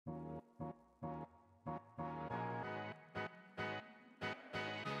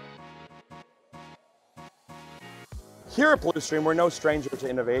Here at Blustream, we're no stranger to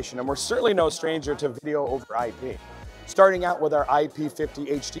innovation, and we're certainly no stranger to video over IP. Starting out with our IP50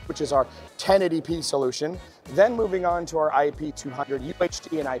 HD, which is our 1080p solution, then moving on to our IP200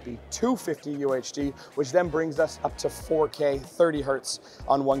 UHD and IP250 UHD, which then brings us up to 4K 30 Hertz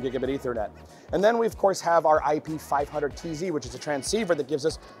on 1 gigabit Ethernet. And then we of course have our IP500 TZ, which is a transceiver that gives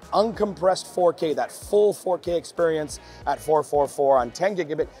us uncompressed 4K, that full 4K experience at 444 on 10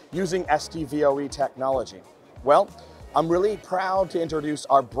 gigabit using SD-VOE technology. Well, I'm really proud to introduce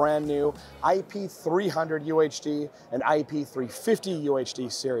our brand new IP300 UHD and IP350 UHD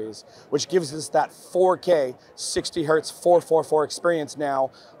series, which gives us that 4K 60 Hertz 444 experience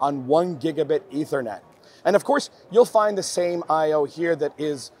now on 1 gigabit Ethernet. And of course, you'll find the same I/O here that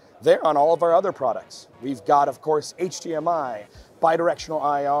is there on all of our other products. We've got, of course, HDMI, bidirectional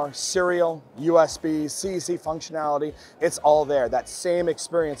IR, serial, USB, CEC functionality. It's all there, that same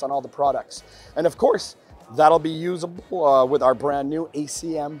experience on all the products. And of course, that'll be usable with our brand new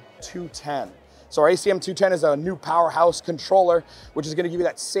ACM210. So our ACM210 is a new powerhouse controller, which is going to give you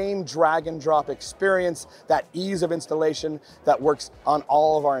that same drag and drop experience, that ease of installation that works on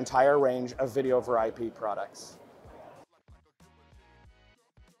all of our entire range of video over IP products.